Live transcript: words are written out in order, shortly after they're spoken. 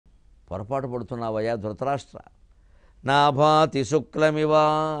పొరపాటు పడుతున్నావయ్యా ధృతరాష్ట్ర. నాభాతి శుక్లమివా,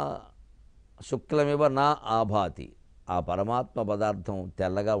 శుక్లమివ నా ఆభాతి, ఆ పరమాత్మ పదార్థం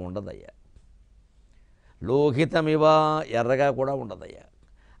తెల్లగా ఉండదయ్యా. లోహితమివా, ఎర్రగా కూడా ఉండదయ్యా.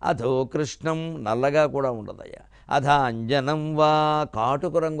 అథో కృష్ణం, నల్లగా కూడా ఉండదయ్యా. అథాంజనం వా,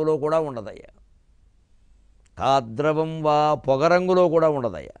 కాటుక రంగులో కూడా ఉండదయ్యా. కాద్రవం వా, పొగరంగులో కూడా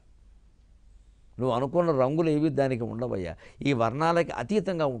ఉండదయ్యా. నువ్వు అనుకున్న రంగులు ఏవి దానికి ఉండవయ్యా. ఈ వర్ణాలకి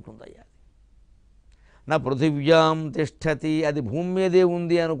అతీతంగా ఉంటుందయ్యా. నా పృథివ్యాం తిష్టతి, అది భూమి మీదే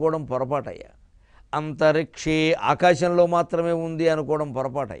ఉంది అనుకోవడం పొరపాటయ్యా. అంతరిక్షే, ఆకాశంలో మాత్రమే ఉంది అనుకోవడం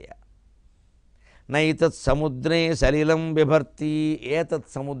పొరపాటయ్యా. నైతత్ సముద్రే సలిలం బిభర్తి, ఏతత్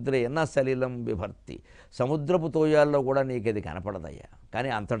సముద్రే నా సలిలం బిభర్తి, సముద్రపు తోయాల్లో కూడా నీకు అది కనపడదయ్యా. కానీ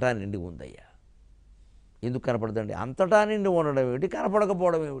అంతటా నిండి ఉందయ్యా. ఎందుకు కనపడదండి? అంతటా నిండి ఉండడం ఏమిటి,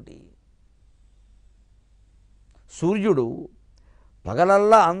 కనపడకపోవడం ఏమిటి? సూర్యుడు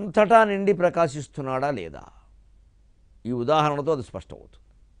పగలల్లా అంతటా నిండి ప్రకాశిస్తున్నాడా లేదా? ఈ ఉదాహరణతో అది స్పష్టమవుతుంది.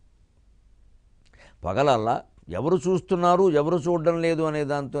 పగలల్లా ఎవరు చూస్తున్నారు ఎవరు చూడడం లేదు అనే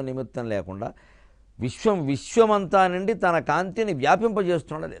దాంతో నిమిత్తం లేకుండా విశ్వమంతా నిండి తన కాంతిని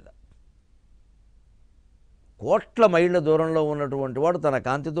వ్యాపింపజేస్తున్నాడా లేదా? కోట్ల మైళ్ళ దూరంలో ఉన్నటువంటి వాడు తన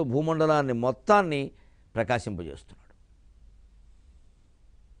కాంతితో భూమండలాన్ని మొత్తాన్ని ప్రకాశింపజేస్తున్నాడు.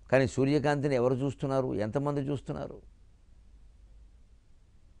 కానీ సూర్యకాంతిని ఎవరు చూస్తున్నారు? ఎంతమంది చూస్తున్నారు?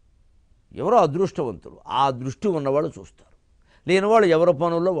 ఎవరో అదృష్టవంతులు, ఆ దృష్టి ఉన్నవాళ్ళు చూస్తారు. లేనివాళ్ళు ఎవరి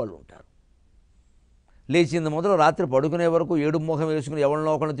పనుల్లో వాళ్ళు ఉంటారు. లేచింది మొదలు రాత్రి పడుకునే వరకు ఏడు ముఖం వేసుకుని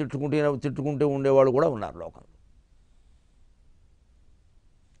ఎవరినో ఒకరిని తిట్టుకుంటూ ఉండేవాళ్ళు కూడా ఉన్నారు లోకంలో.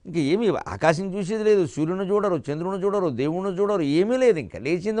 ఇంక ఏమీ ఆకాశం చూసేది లేదు, సూర్యుని చూడరు, చంద్రుని చూడరు, దేవుణ్ణి చూడరు, ఏమీ లేదు. ఇంకా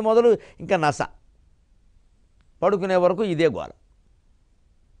లేచింది మొదలు ఇంకా నస, పడుకునే వరకు ఇదే గోల.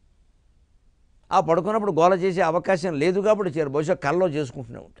 ఆ పడుకున్నప్పుడు గోల చేసే అవకాశం లేదు కాబట్టి బహుశా కల్లో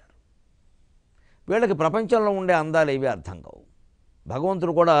చేసుకుంటూనే ఉంటారు. వీళ్ళకి ప్రపంచంలో ఉండే అందాలు ఏవి అర్థం కావు.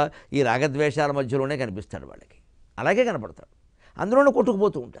 భగవంతుడు కూడా ఈ రాగద్వేషాల మధ్యలోనే కనిపిస్తాడు వాళ్ళకి, అలాగే కనపడతాడు. అందులోనే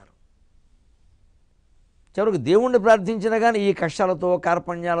కొట్టుకుపోతూ ఉంటారు. చివరికి దేవుణ్ణి ప్రార్థించినా కానీ ఈ కష్టాలతో,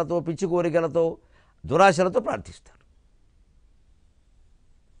 కార్పణ్యాలతో, పిచ్చి కోరికలతో, దురాశలతో ప్రార్థిస్తారు.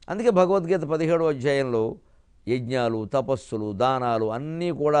 అందుకే భగవద్గీత 17వ అధ్యాయంలో యజ్ఞాలు, తపస్సులు, దానాలు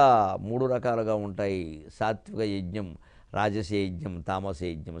అన్నీ కూడా 3 రకాలుగా ఉంటాయి. సాత్విక యజ్ఞం, రాజస యజ్ఞం, తామస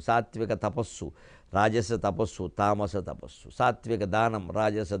యజ్ఞం. సాత్విక తపస్సు, రాజస తపస్సు, తామస తపస్సు. సాత్విక దానం,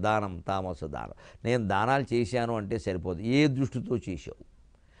 రాజస దానం, తామస దానం. నేను దానాలు చేశాను అంటే సరిపోదు, ఏ దృష్టితో చేశావు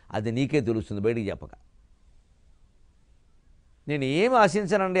అది నీకే తెలుస్తుంది బయటికి చెప్పక. నేను ఏమి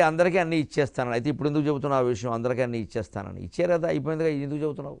ఆశించానండి, అందరికీ అన్నీ ఇచ్చేస్తానని. అయితే ఇప్పుడు ఎందుకు చెబుతున్నావు ఆ విషయం? అందరికీ అన్నీ ఇచ్చేస్తానని ఇచ్చారు కదా, అయిపోయిందిగా, ఎందుకు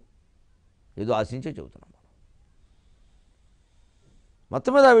చెబుతున్నావు? ఏదో ఆశించే చెబుతున్నావు.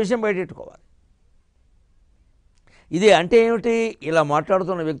 మొత్తం మీద ఆ విషయం బయటెట్టుకోవాలి. ఇది అంటే ఏమిటి? ఇలా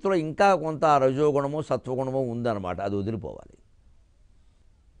మాట్లాడుతున్న వ్యక్తిలో ఇంకా కొంత రజోగుణమో సత్వగుణమో ఉందన్నమాట. అది వదిలిపోవాలి.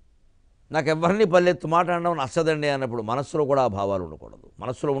 నాకు ఎవరిని పల్లెత్తు మాట అనడం నచ్చదండి అన్నప్పుడు మనస్సులో కూడా ఆ భావాలు ఉండకూడదు.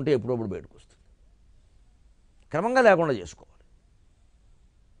 మనస్సులో ఉంటే ఎప్పుడప్పుడు బయటకు వస్తుంది. క్రమంగా లేకుండా చేసుకోవాలి.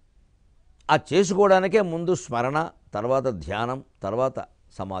 ఆ చేసుకోవడానికే ముందు స్మరణ, తర్వాత ధ్యానం, తర్వాత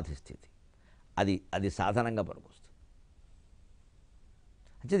సమాధి స్థితి. అది సాధనంగా పనికొస్తుంది.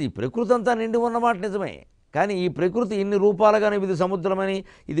 అంటే ఈ ప్రకృతి అంతా నిండి ఉన్నమాట నిజమే. కానీ ఈ ప్రకృతి ఇన్ని రూపాలుగానే, ఇది సముద్రమని,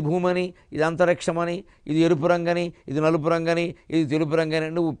 ఇది భూమని, ఇది అంతరిక్షమని, ఇది ఎరుపు రంగని, ఇది నలుపు రంగని, ఇది తెలుపు రంగని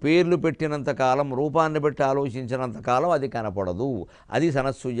నువ్వు పేర్లు పెట్టినంతకాలం, రూపాన్ని బట్టి ఆలోచించినంతకాలం అది కనపడదు. అది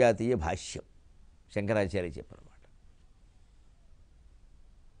సనత్సుజాతీయ భాష్యం, శంకరాచార్య చెప్పినమాట.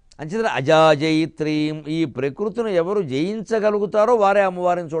 అంచేత అజాజయిత్రీం, ఈ ప్రకృతిని ఎవరు జయించగలుగుతారో వారే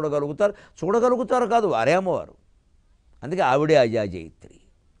అమ్మవారిని చూడగలుగుతారు. చూడగలుగుతారు కాదు, వారే అమ్మవారు. అందుకే ఆవిడే అజాజయిత్రి.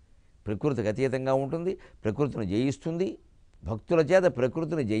 ప్రకృతికి అతీతంగా ఉంటుంది, ప్రకృతిని జయిస్తుంది, భక్తుల చేత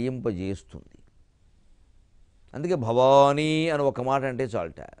ప్రకృతిని జయింపజేస్తుంది. అందుకే భవానీ అని ఒక మాట అంటే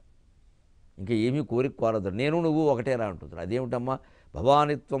చాలట, ఇంకా ఏమీ కోరిక కోరదు. నేను నువ్వు ఒకటేరా అంటున్నారు. అదేమిటమ్మా?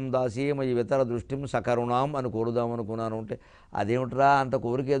 భవానిత్వం దాసీమయి ఇతర దృష్టిం సకరుణాం అని కోరుదామనుకున్నాను అంటే, అదేమిట్రా అంత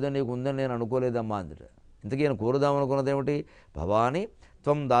కోరిక ఏదో నీకు ఉందని నేను అనుకోలేదమ్మా అందుట. ఇంతకీ నేను కోరుదామనుకున్నది ఏమిటి? భవానీ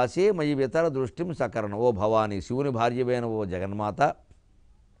త్వం దాసే మయి ఇతర దృష్టిం సకరణ. ఓ భవానీ, శివుని భార్యమైన ఓ జగన్మాత,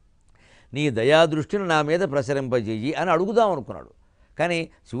 నీ దయాదృష్టిని నా మీద ప్రసరింపజేయి అని అడుగుదాం అనుకున్నాడు. కానీ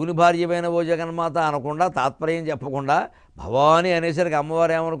శివుని భార్యమైన ఓ జగన్మాత అనకుండా, తాత్పర్యం చెప్పకుండా భవానీ అనేసరికి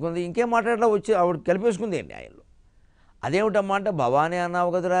అమ్మవారు ఏమనుకుంది? ఇంకేం మాట్లాడలా, వచ్చి ఆవిడ కలిపేసుకుంది అండి ఆయనలో. అదేమిటమ్మా అంటే, భవానీ అన్నావు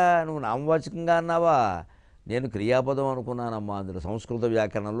కదరా, నువ్వు నామవాచకంగా అన్నావా? నేను క్రియాపదం అనుకున్నానమ్మా. అందులో సంస్కృత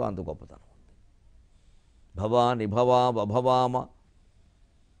వ్యాకరణంలో అంత గొప్పతనం ఉంది. భవాని భవా భవామ,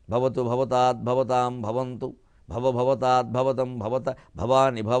 భవతు భవతాద్భవతాం భవంతు, భవతాద్భవతం భవత,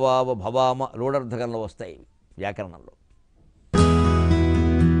 భవాని భవావ భవామ లోడర్థకంలో వస్తాయి వ్యాకరణంలో.